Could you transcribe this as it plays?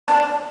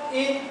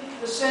in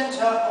the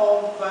centre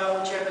of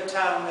whichever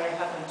town they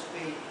happen to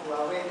be.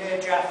 Well, we're near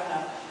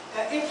Jaffna.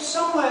 If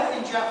somewhere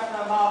in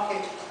Jaffna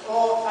market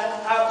or an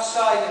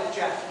outside of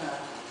Jaffna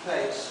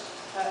place,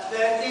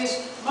 there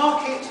is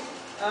market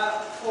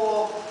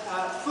for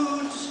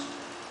foods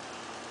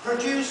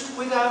produced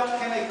without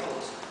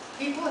chemicals.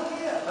 People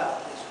hear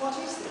about this. What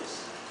is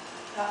this?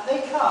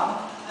 They come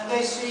and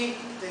they see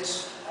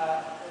this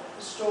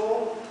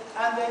stall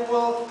and they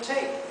will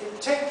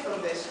take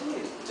from this.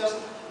 It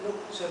doesn't look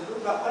so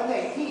good, but when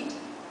they eat,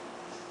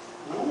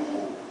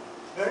 ooh,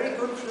 very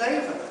good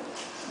flavour.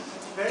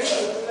 Very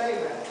good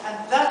flavour.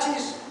 And that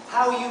is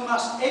how you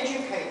must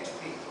educate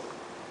people.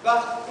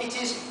 But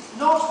it is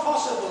not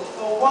possible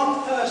for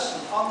one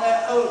person on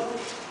their own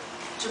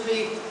to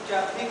be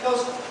just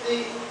because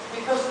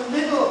the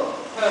middle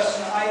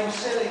person I am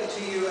selling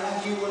to you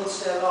and you will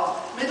sell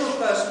on. Middle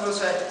person will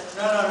say,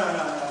 no,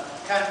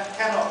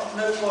 cannot,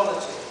 no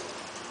quality.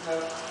 No,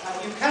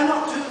 you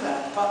cannot do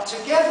that. But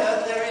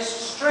together there is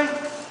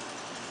strength.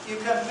 You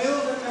can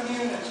build a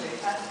community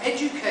and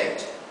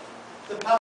educate the public.